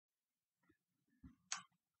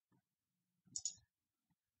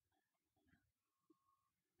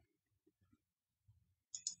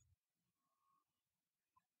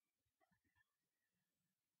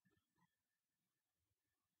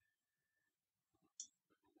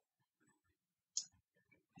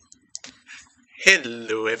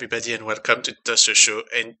Hello everybody and welcome to Toaster Show,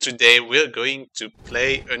 and today we're going to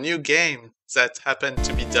play a new game that happened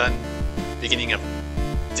to be done beginning of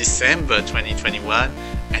December 2021,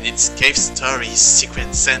 and it's Cave Story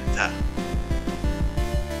Secret Santa.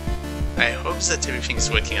 I hope that everything is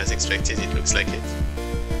working as expected. It looks like it.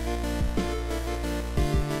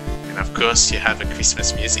 And of course you have a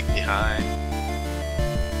Christmas music behind.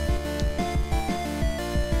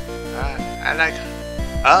 I like.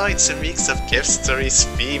 Oh, it's a mix of Cave Stories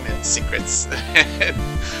theme and secrets.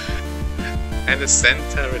 And a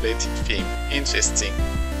Santa related theme. Interesting.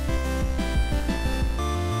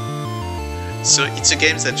 So it's a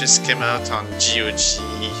game that just came out on GOG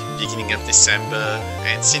beginning of December,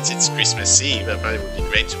 and since it's Christmas Eve I thought it would be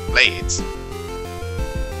great to play it.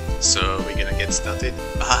 So we're gonna get started.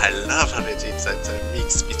 Oh, I love how they did that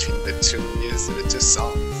mix between the two music, the two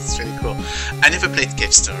songs. It's really cool. I never played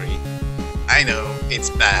Cave Story. I know, it's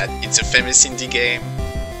bad, it's a famous indie game,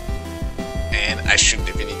 and I should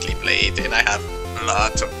definitely play it, and I have a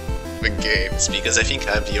lot of the games, because I think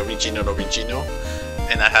I have the original,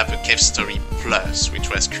 and I have a Cave Story Plus, which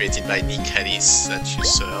was created by Nick Ellis that you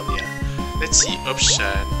saw earlier. Let's see,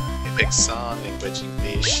 option, effect sound, language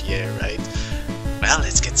English, yeah, right. Well,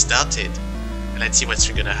 let's get started, and let's see what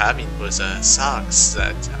we're gonna have in those socks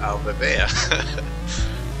that are over there.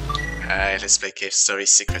 Alright, let's play Cave Story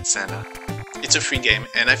Secret Santa. It's a free game,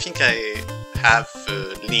 and I think I have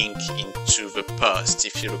a link into the post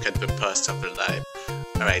if you look at the post of the live.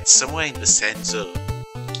 Alright, somewhere in the center.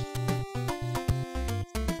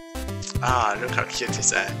 Ah, look how cute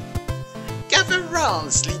is that. Gather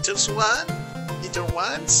round, little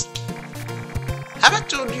ones. Have I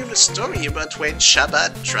told you the story about when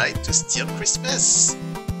Shabbat tried to steal Christmas?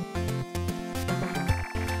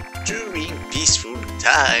 During peaceful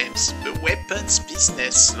times, the weapons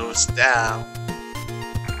business slows down.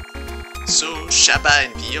 So Shabba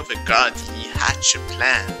and the other Gardy hatch a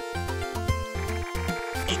plan.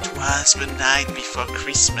 It was the night before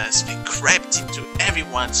Christmas. They crept into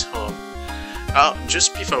everyone's home. Oh,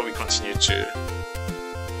 just before we continue to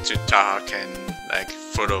talk and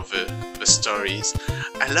follow the stories,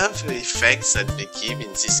 I love the effects that they give in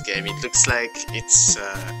this game. It looks like it's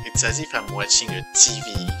as if I'm watching a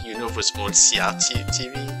TV. You know those old CRT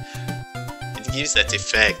TV? It gives that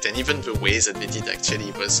effect, and even the way that they did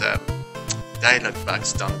actually was dialogue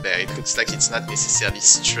box down there. It looks like it's not necessarily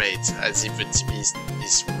straight, as if the TV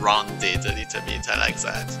is rounded a little bit. I like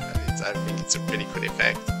that. I think it's a pretty cool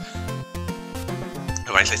effect.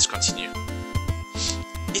 Alright, let's continue.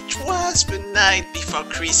 It was the night before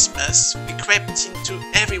Christmas. We crept into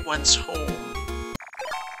everyone's home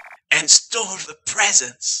and stole the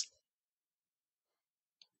presents.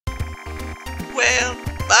 Well,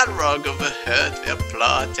 Balrog overheard their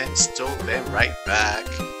plot and stole them right back.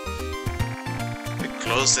 The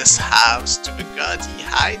closest house to the Gardy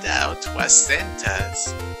hideout was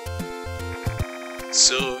Santa's.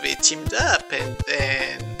 So they teamed up, and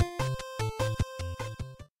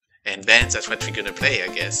then that's what we're gonna play, I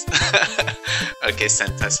guess. Okay,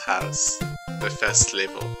 Santa's house, the first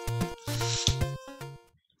level.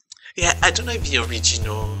 Yeah, I don't know if the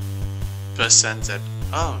original person that...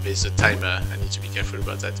 Oh, there's a timer. I need to be careful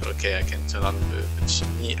about that. Okay, I can turn on the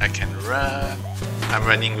chimney. I can run. I'm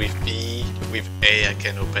running with B. With A, I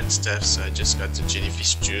can open stuff, so I just got the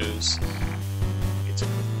jellyfish juice.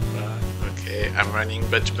 Okay, I'm running,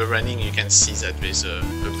 but the running, you can see that there's a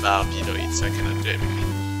bar below it, so I cannot do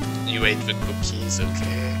everything. You ate the cookies,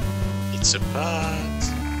 okay. It's a pot.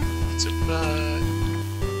 It's a pot.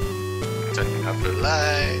 Turning off the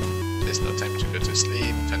light. There's no time to go to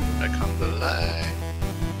sleep. Turning back on the light.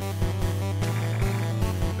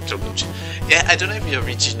 Yeah, I don't know if the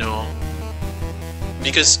original...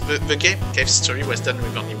 Because the game Cave Story was done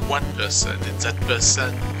with only one person, and that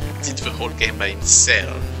person did the whole game by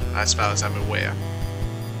himself, as far as I'm aware.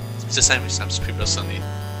 It's the same with some scribbles on it.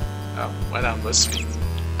 What are those things?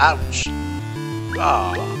 Ouch!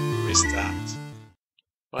 Ah, restart.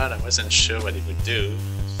 Well, I wasn't sure what it would do,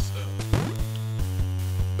 so...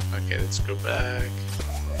 Okay, let's go back.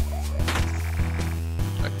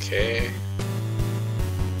 Okay.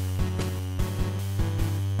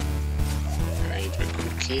 I eat the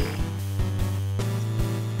cookie.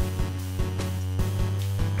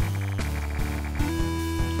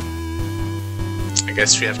 I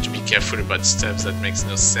guess we have to be careful about stuff that makes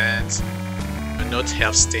no sense. A note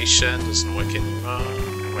health station doesn't work anymore.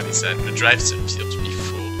 What is that? The drives appear to be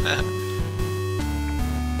full.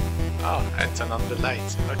 Oh, I turn on the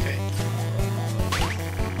light. Okay.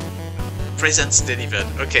 Presents delivered.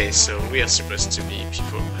 Okay, so we are supposed to be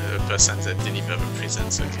people, person that deliver the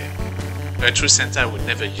presents. Okay. A true Santa would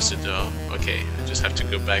never use a door. Okay, I just have to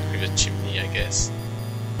go back with a chimney, I guess.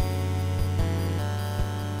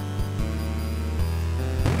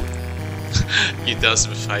 You douse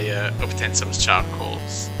the fire, obtain some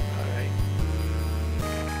charcoals. Alright.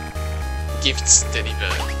 Gifts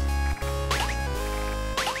delivered.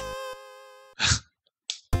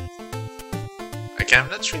 Okay, I'm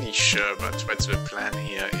not really sure about what's the plan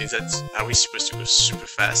here. Are we supposed to go super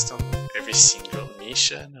fast on every single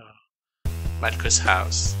mission, or Malco's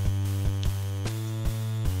house?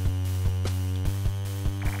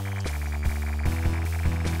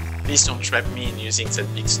 Please don't trap me in using that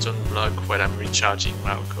big stone block while I'm recharging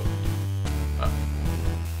Malco. Oh.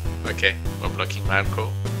 Okay, we're blocking Malco,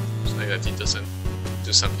 so that he doesn't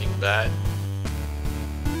do something bad.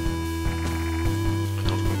 I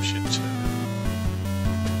don't know if you should...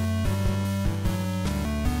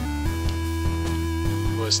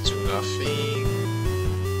 was to nothing.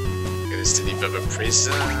 Okay, let's deliver the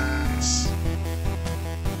presents.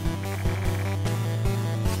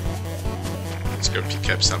 Let's go pick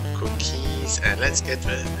up some cookies and let's get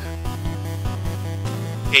the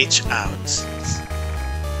H out.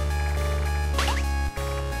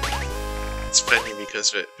 It's funny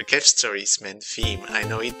because the cave story's main theme, I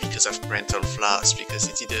know it because of Parental Flaws, because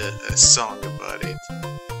he did a song about it.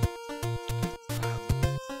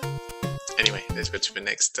 Anyway, let's go to the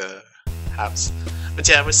next house. But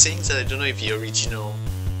yeah, I was saying that I don't know if the original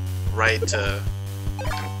writer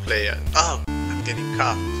and player... Oh, I'm getting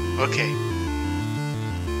caught. Okay.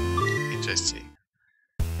 Interesting.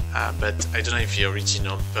 But I don't know if the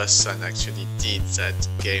original person actually did that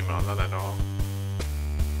game or not at all.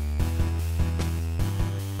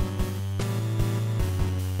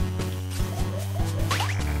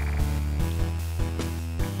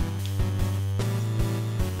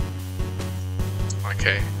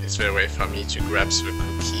 Okay, is there a way for me to grab the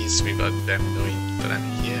cookies without them knowing that I'm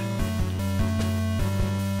here?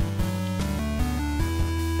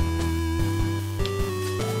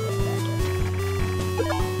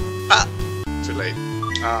 Ah! Too late.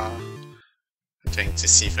 I'm trying to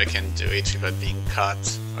see if I can do it without being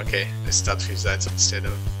caught. Okay, let's start with that instead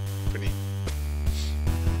of putting...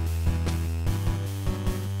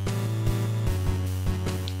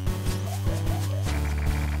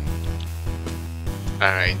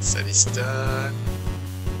 Alright, that is done.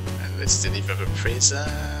 And let's deliver the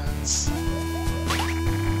presents.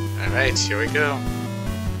 Alright, here we go.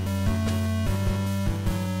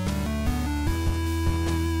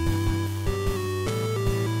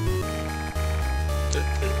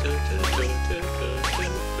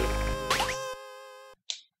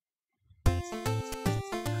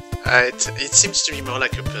 It seems to be more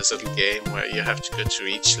like a puzzle game where you have to go to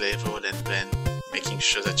each level and then making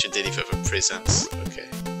sure that you deliver the presents. Okay.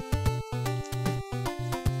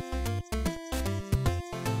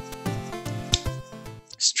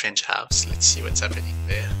 Strange house. Let's see what's happening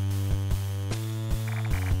there.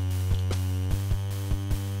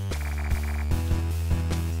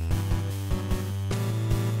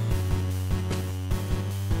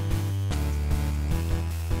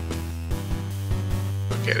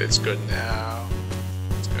 Okay, let's go now.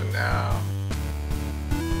 Let's go now.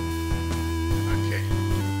 Okay.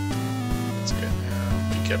 Let's go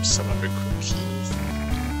now. Pick up some of the cookies.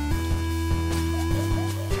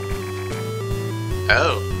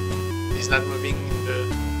 Oh! He's not moving in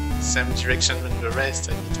the same direction than the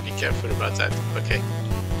rest. I need to be careful about that. Okay.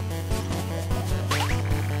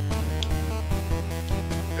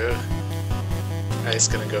 Ugh. How is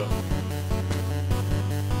it gonna go?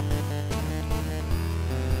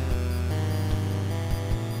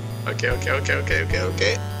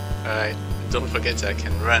 Okay. Alright, don't forget that I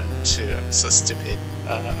can run too, I'm so stupid.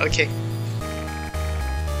 Okay.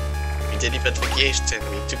 We delivered the gift and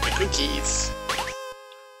we took the cookies.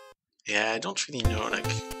 Yeah, I don't really know, like,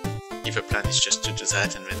 if a plan is just to do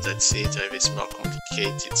that and then that's it, or if it's more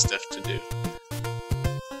complicated stuff to do.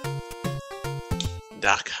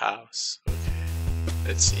 Dark house. Okay,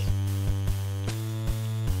 let's see.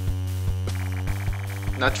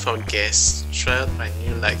 Not for guests. Try out my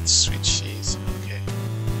new light switches. Okay.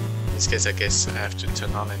 In this case, I guess I have to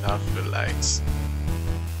turn on and off the lights.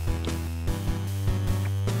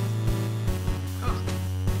 Huh.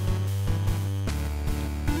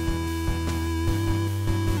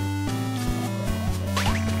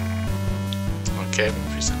 Okay,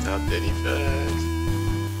 present out delivered.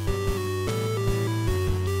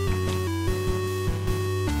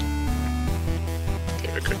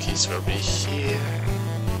 Okay, the cookies will be here.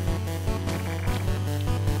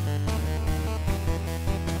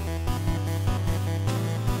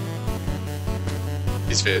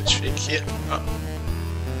 Is there a trick here? Oh.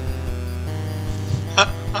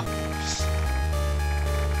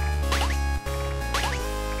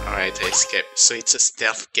 Alright, I escaped. So it's a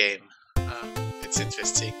stealth game. It's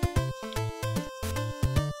interesting.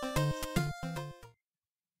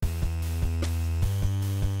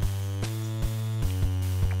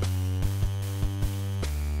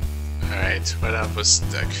 Alright, what are those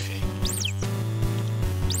duck things?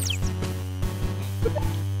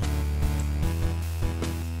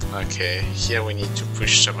 Okay, here we need to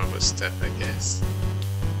push some of the stuff, I guess.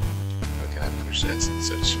 How can I push that in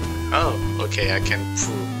such a way? Oh, okay, I can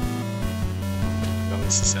pull. Don't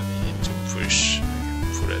necessarily need to push, I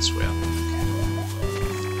can pull as well.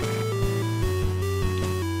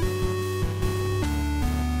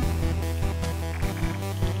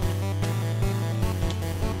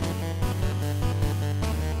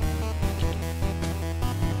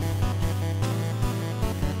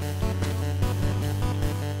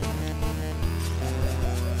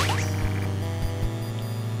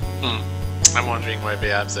 I'm wondering why they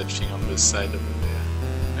have that thing on the side over there.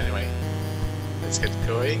 Anyway, let's get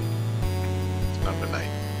going. Number 9.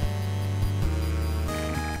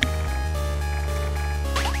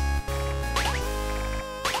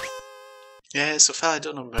 Yeah, so far I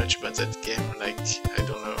don't know much about that game, like, I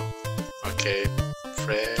don't know. Okay,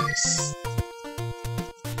 press...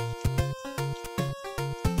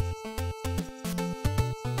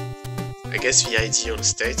 I guess the ideal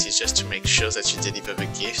state is just to make sure that you deliver the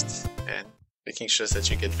gift and making sure that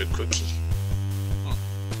you get the cookie.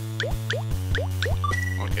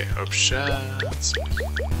 Okay, options.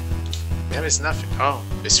 Yeah, there's nothing. Oh,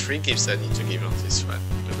 there's 3 gifts I need to give on this one.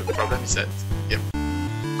 But the problem is that, yep,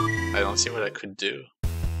 I don't see what I could do.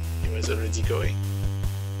 It was already going.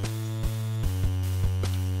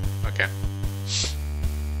 Okay.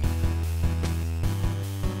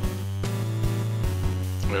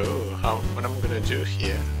 Oh, what am I gonna do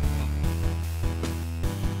here?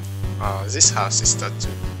 Oh, this house is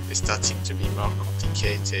starting to be more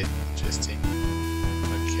complicated. Interesting.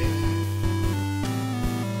 Okay.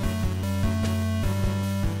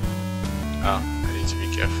 Oh, I need to be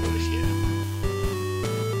careful here.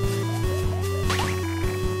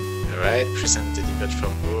 Alright, present delivered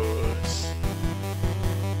from Rose.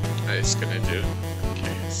 It's gonna do.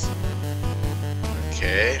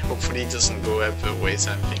 Okay, hopefully it doesn't go up the way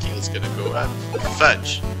I'm thinking it's gonna go up.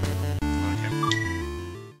 Fudge! Okay.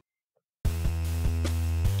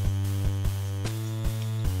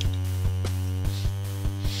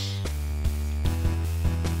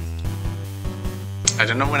 I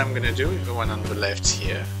don't know what I'm gonna do with the one on the left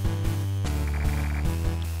here.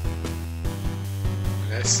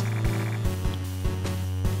 Yes.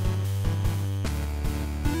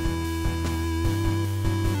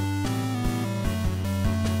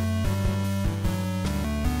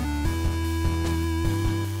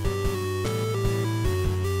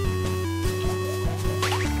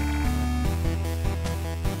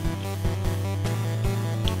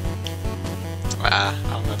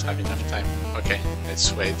 I'll not have enough time. Okay,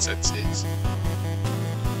 let's wait, that's it.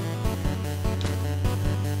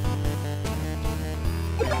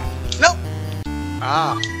 No!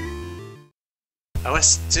 Ah! I was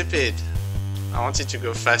stupid! I wanted to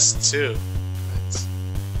go fast too.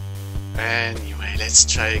 But anyway, let's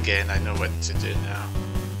try again. I know what to do now.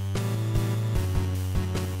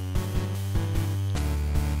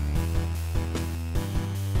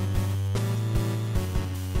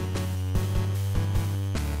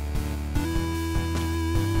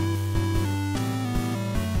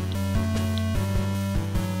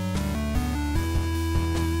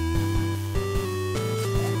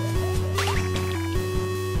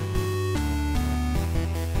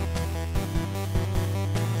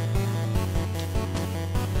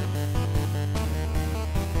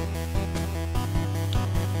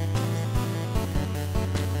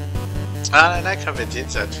 I like how they did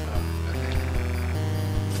that for.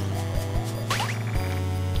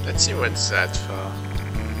 Let's see what's that for.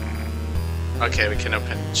 Okay, we can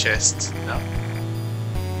open chest. No?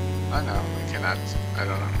 Oh no, we cannot. I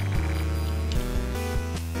don't know.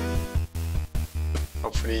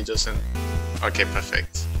 Hopefully it doesn't. Okay,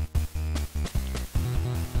 perfect.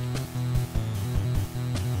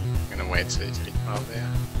 I'm gonna wait a little bit more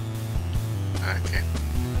there. Okay.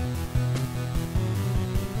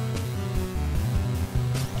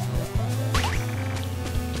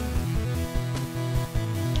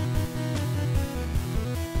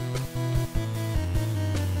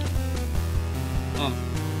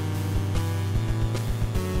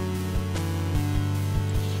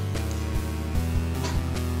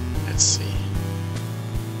 Let's see.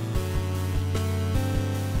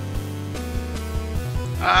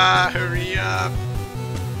 Ah, hurry up!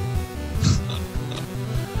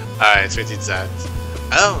 Alright, we did that.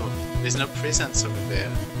 Oh, there's no presents over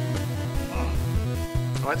there.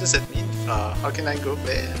 What does that mean? How can I go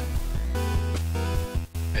there?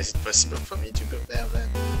 Is it possible for me to go there then?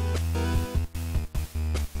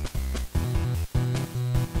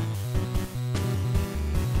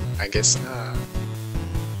 I guess not.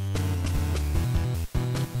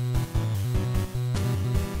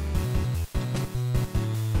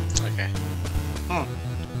 Okay.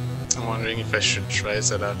 I'm wondering if I should try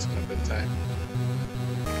that out another time.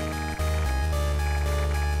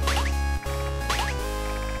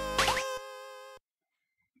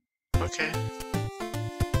 Okay.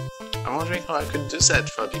 I'm wondering how I could do that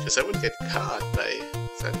for, because I would get caught by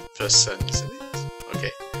that person, isn't it?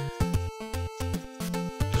 Okay.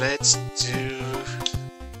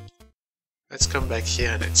 Let's come back here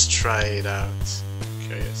and let's try it out.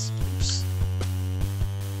 Curious. Oops.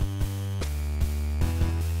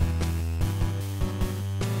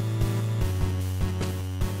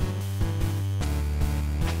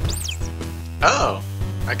 Oh!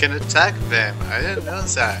 I can attack them! I didn't know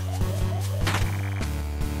that!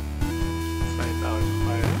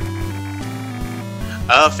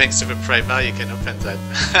 Oh, thanks to the pry bar you can open that.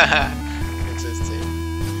 Interesting.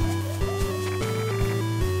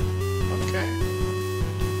 Okay.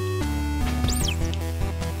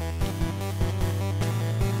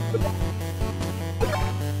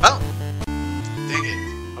 Oh! Dang it.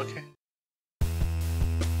 Okay.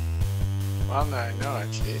 Well, now I know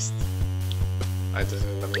at least. I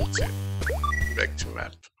doesn't need to. Back to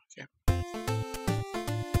map. Okay.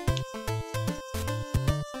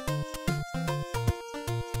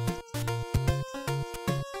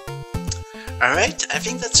 Alright, I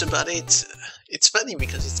think that's about it. It's funny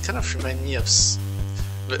because it's kind of reminds me of...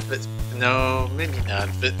 But no, maybe not.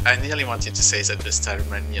 But I nearly wanted to say that the style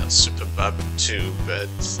reminds me of Super Bob 2, but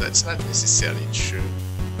that's not necessarily true.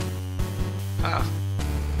 Ah.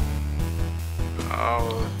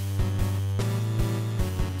 Oh.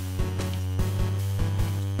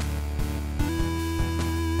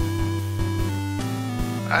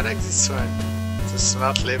 I like this one. It's a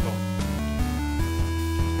smart level.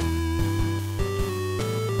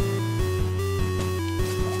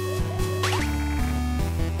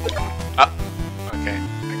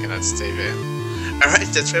 Stay there.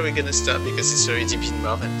 Alright, that's where we're gonna stop because it's already been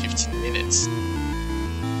more than 15 minutes.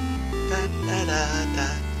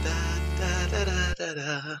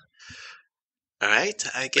 Alright,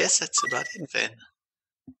 I guess that's about it then.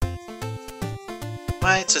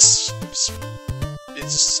 Well, it's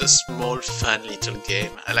a small, fun little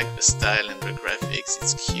game. I like the style and the graphics,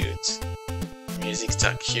 it's cute. Music's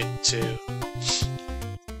are cute too.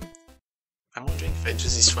 I'm wondering if I do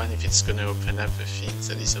this one, if it's gonna open up the thing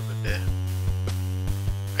that is over there.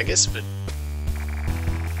 I guess, but...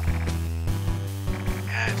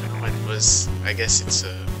 yeah, I don't know what it was. I guess it's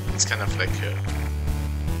kind of like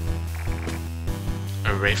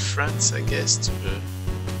a reference, I guess, to the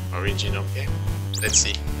original game. Let's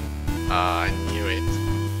see. Ah, I knew it.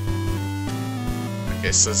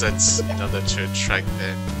 Okay, so that's in order to attract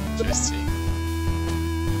them. Interesting.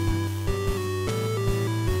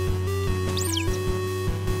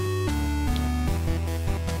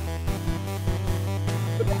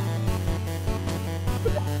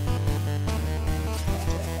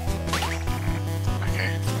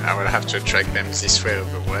 I will have to attract them this way,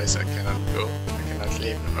 otherwise I cannot go, I cannot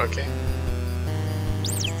leave. Okay.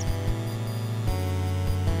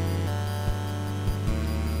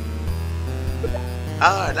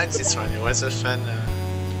 Oh, I like this one. It was a fun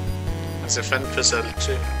puzzle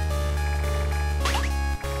too.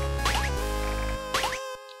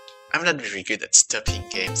 I'm not very good at stopping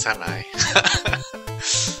games, am I?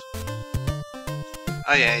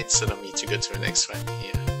 Oh yeah, it's allowed me to go to the next one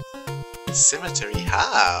here. Cemetery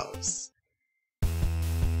house.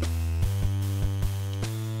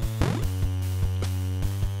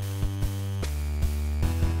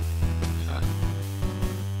 Huh.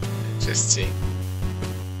 Interesting.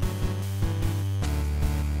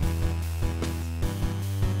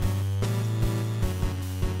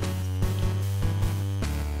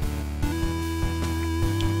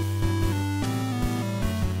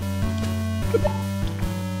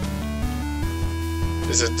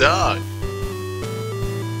 There's a dog.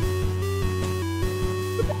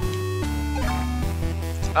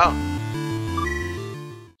 Oh.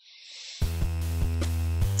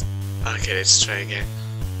 Okay, let's try again.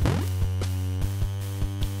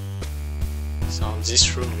 So on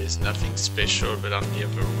this room is nothing special, but on the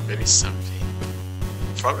other room there is something.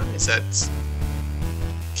 The problem is that...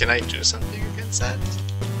 can I do something against that?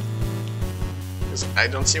 Because I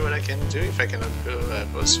don't see what I can do if I cannot go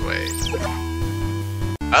both ways.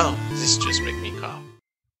 Oh, this just makes me calm.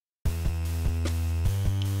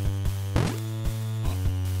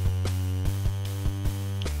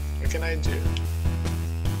 I do?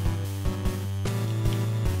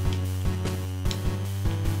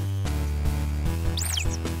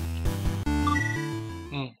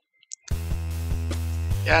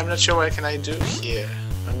 Yeah, I'm not sure what can I do here.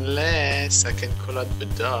 Unless I can call out the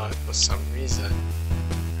dog for some reason.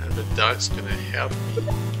 And the dog's gonna help me.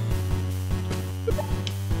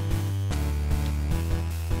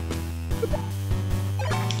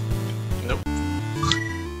 Nope.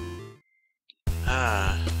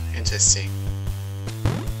 Ah, interesting.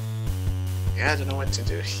 Yeah, I don't know what to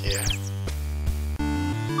do here.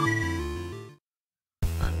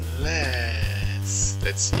 Unless...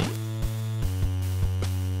 let's see.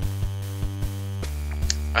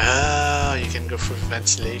 Ah, you can go through the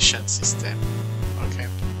ventilation system. Okay.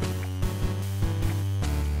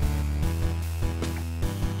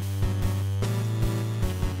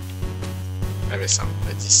 Maybe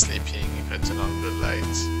somebody sleeping. If I turn on the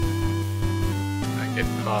light, I get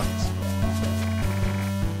caught.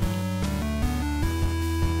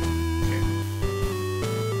 Okay.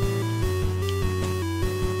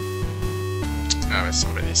 Oh, there's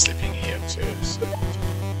somebody sleeping here too. So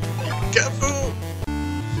careful!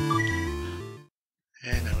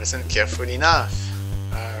 And I wasn't careful enough.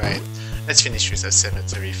 Alright, let's finish with the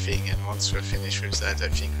cemetery thing, and once we're finished with that, I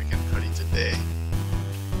think we can call it a day.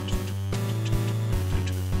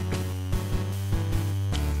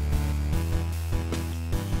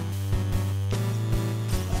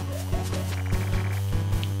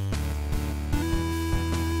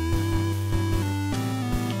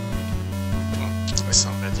 There's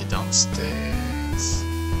somebody downstairs.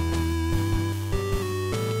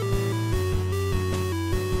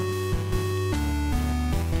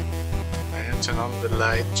 Turn on the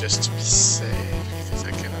light just to be safe, because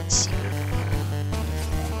I cannot see everywhere.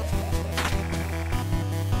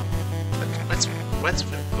 But what's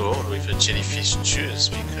the goal with the jellyfish juice?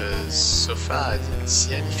 Because so far I didn't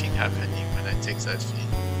see anything happening when I take that thing.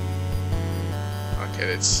 Okay,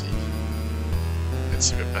 let's see. Let's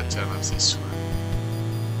see the pattern of this one.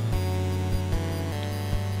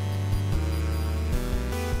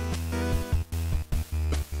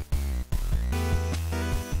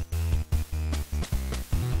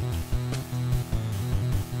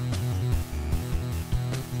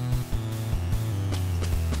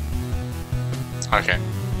 Okay.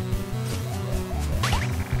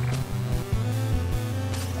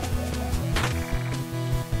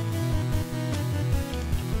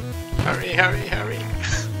 Hurry, hurry, hurry.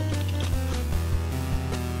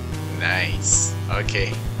 Nice.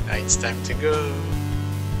 Okay, now it's time to go.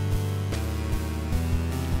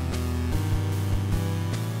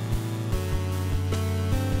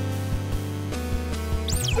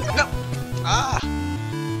 No! Ah!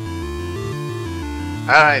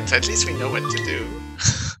 Alright, at least we know what to do.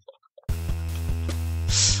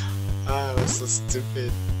 Ah, I was so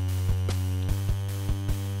stupid.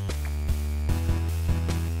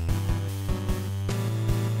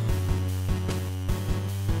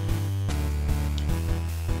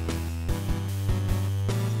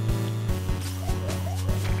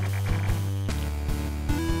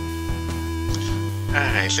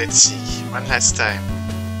 Alright, let's see. One last time.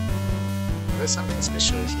 There's something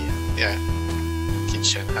special here. Yeah.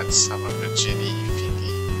 Kitchen had some of the jelly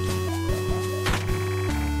thingy.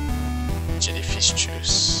 Jellyfish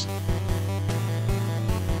juice.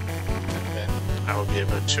 And then I will be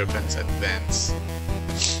able to open that vent.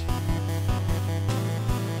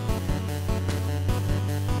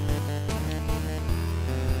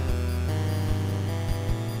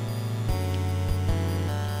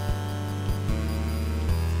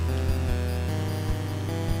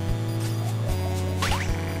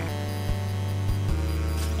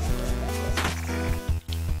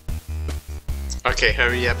 Okay,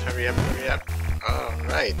 hurry up, hurry up, hurry up.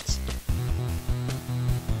 Alright.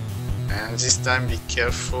 And this time be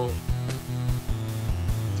careful.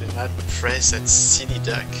 Do not press that silly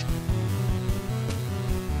duck.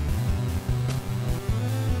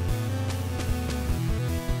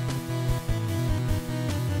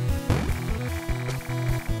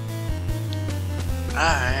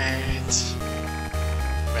 Alright.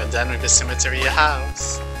 We're done with the cemetery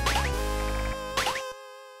house.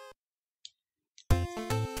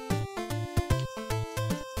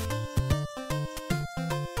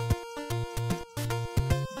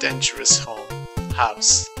 Dangerous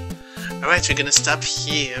house. Alright, we're gonna stop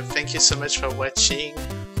here. Thank you so much for watching.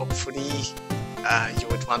 Hopefully you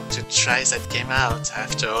would want to try that game out.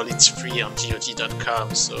 After all, it's free on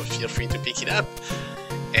GOG.com, so feel free to pick it up.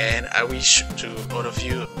 And I wish to all of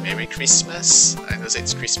you Merry Christmas. I know that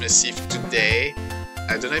it's Christmas Eve today.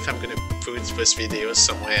 I don't know if I'm gonna put those videos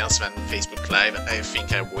somewhere else than Facebook Live. I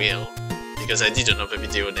think I will, because I did another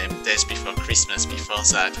video named Days Before Christmas before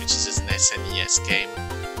that, which is an SNES game.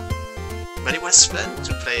 But it was fun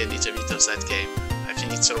to play a little bit of that game. I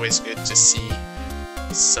think it's always good to see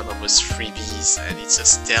some of those freebies, and it's a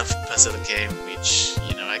stealth puzzle game, which,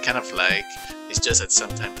 you know, I kind of like. It's just that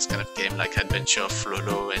sometimes it's kind of game like Adventure of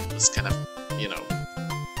Lolo and those kind of, you know,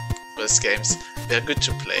 those games, they're good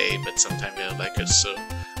to play, but sometimes they're like also,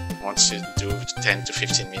 once you do 10 to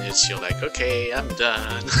 15 minutes, you're like, okay, I'm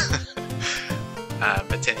done.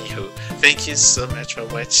 But anywho, thank you so much for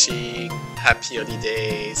watching, happy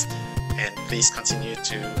holidays, and please continue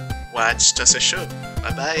to watch Just a Show.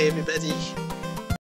 Bye bye everybody!